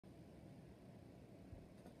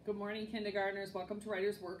Good morning, kindergartners. Welcome to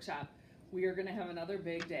Writer's Workshop. We are going to have another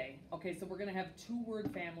big day. Okay, so we're going to have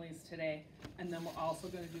 2-word families today, and then we're also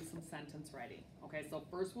going to do some sentence writing. Okay, so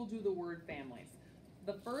first we'll do the word families.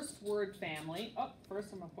 The first word family,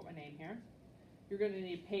 first I'm going to put my name here. You're going to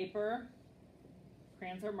need paper,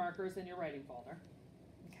 crayons or markers in your writing folder.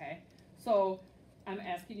 Okay, so I'm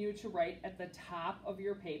asking you to write at the top of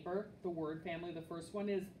your paper the word family. The first one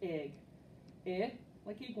is ig. I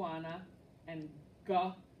like iguana, and g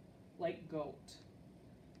like goat.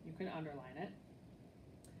 You can underline it.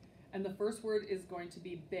 And the first word is going to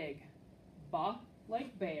be big. Ba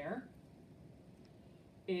like bear,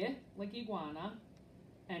 I like iguana,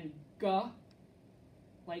 and g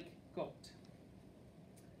like goat.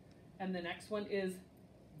 And the next one is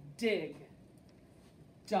dig.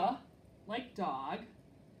 Da like dog,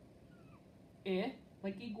 I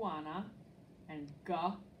like iguana, and g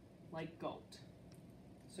like goat.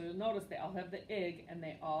 So you'll notice they all have the ig and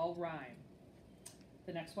they all rhyme.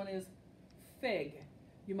 The next one is fig.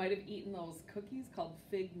 You might have eaten those cookies called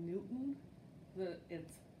Fig Newton.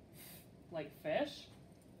 It's like fish.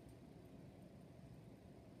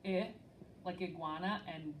 I like iguana,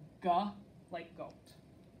 and g like goat.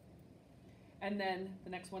 And then the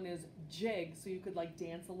next one is jig. So you could like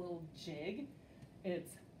dance a little jig.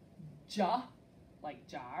 It's ja like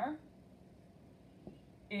jar,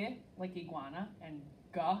 I like iguana, and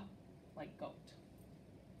g like goat.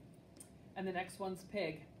 And the next one's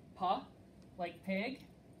pig. Pa like pig,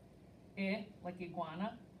 I like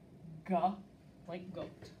iguana, g like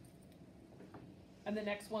goat. And the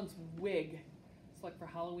next one's wig. So like for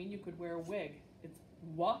Halloween you could wear a wig. It's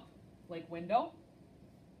wa like window,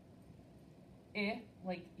 I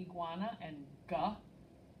like iguana, and g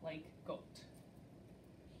like goat.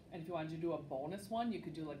 And if you wanted to do a bonus one, you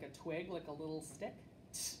could do like a twig, like a little stick,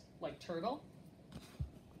 like turtle.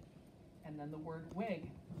 And then the word wig.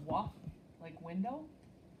 Wa like window,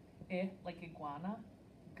 I like iguana,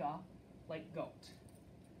 g like goat.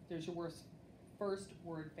 There's your first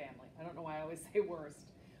word family. I don't know why I always say worst.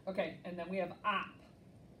 Okay, and then we have op.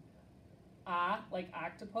 Like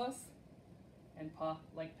octopus, and pa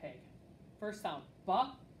like pig. First sound,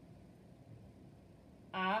 ba.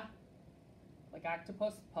 Like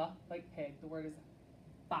octopus, pa like pig. The word is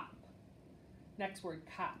bop. Next word,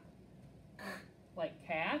 cop. K like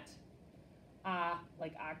cat,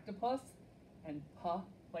 like octopus, and pa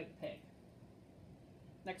like pig.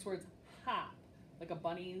 Next word's hop. Like a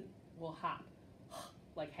bunny will hop.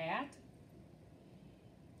 Like hat,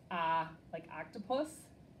 like octopus,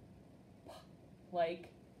 p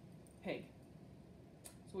like pig.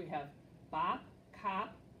 So we have bop,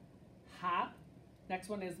 cop, hop. Next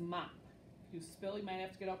one is mop. If you spill, you might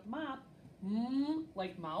have to get out the mop.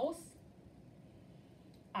 Like mouse,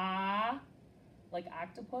 like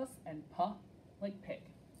octopus, and pa like pig.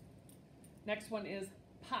 Next one is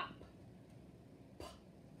pop. P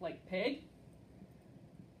like pig,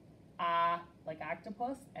 like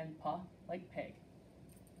octopus, and pa like pig.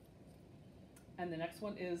 And the next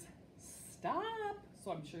one is stop.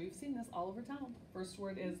 So I'm sure you've seen this all over town. First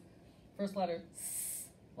word is, first letter, S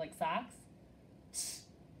like socks, T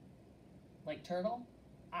like turtle,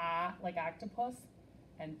 like octopus,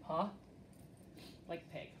 and pa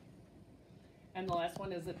like pig. And the last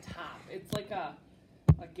one is a top. It's like a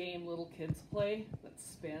game little kids play that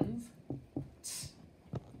spins. T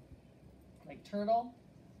like turtle,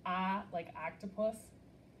 like octopus,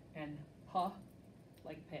 and pa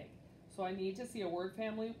like pig. So I need to see a word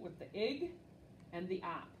family with the ig and the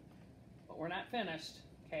op. But we're not finished,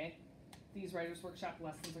 okay? These Writer's Workshop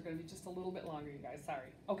lessons are going to be just a little bit longer, you guys,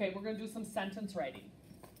 sorry. Okay, we're going to do some sentence writing.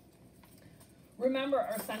 Remember,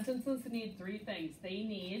 our sentences need 3 things. They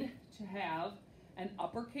need to have an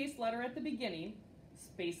uppercase letter at the beginning,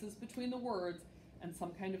 spaces between the words, and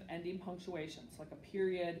some kind of ending punctuation, so like a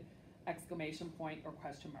period, exclamation point, or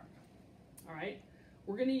question mark. All right,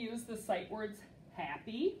 we're going to use the sight words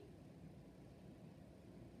happy,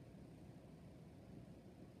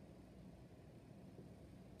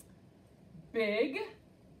 big,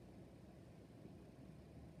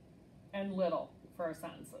 and little for our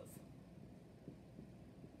sentences.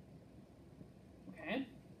 Okay?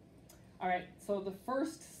 All right, so the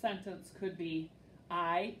first sentence could be,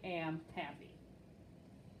 I am happy.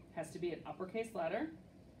 Has to be an uppercase letter.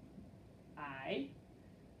 I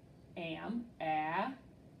am,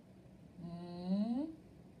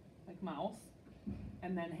 like mouse,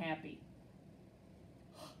 and then happy.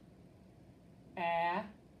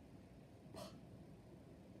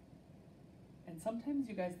 And sometimes,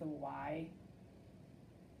 you guys, the Y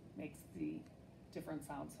makes the different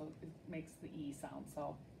sound, so it makes the E sound,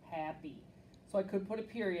 so happy. So I could put a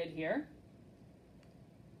period here.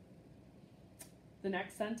 The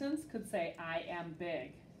next sentence could say, I am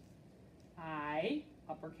big. I,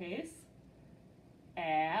 uppercase,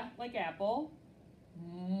 like apple,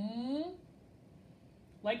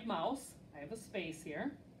 like mouse. I have a space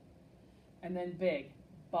here. And then big.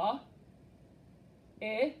 Ba,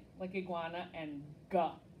 like iguana, and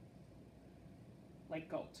ga, like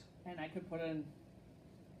goat. And I could put an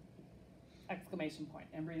exclamation point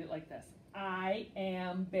and read it like this. I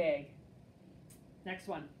am big. Next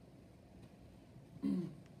one.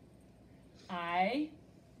 I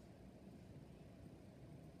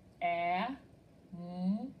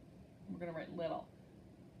we're going to write little.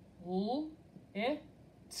 L, I,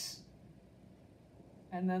 t.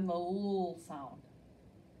 And then the l sound.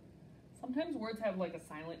 Sometimes words have like a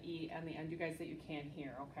silent E on the end, you guys, that you can't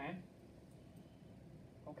hear, okay?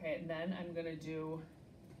 Okay, and then I'm going to do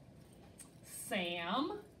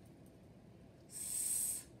Sam.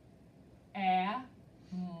 S,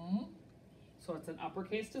 so it's an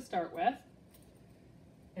uppercase to start with.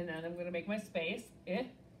 And then I'm going to make my space. I,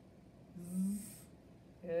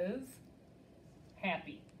 is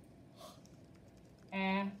happy.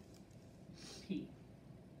 P.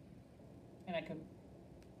 And I can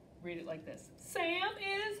read it like this. Sam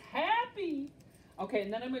is happy. Okay,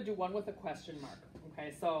 and then I'm going to do one with a question mark.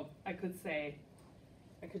 Okay, so I could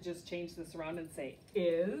just change this around and say,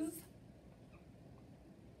 is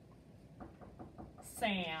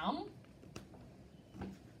Sam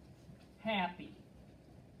happy?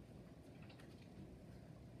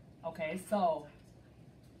 Okay, so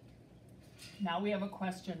now we have a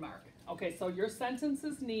question mark. Okay, so your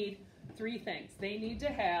sentences need three things. They need to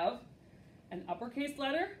have an uppercase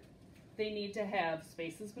letter, they need to have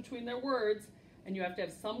spaces between their words, and you have to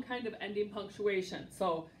have some kind of ending punctuation.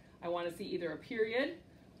 So I want to see either a period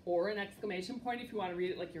or an exclamation point if you want to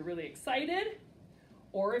read it like you're really excited,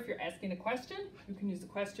 or if you're asking a question, you can use a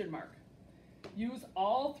question mark. Use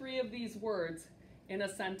all three of these words in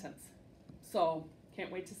a sentence. So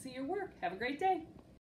can't wait to see your work. Have a great day.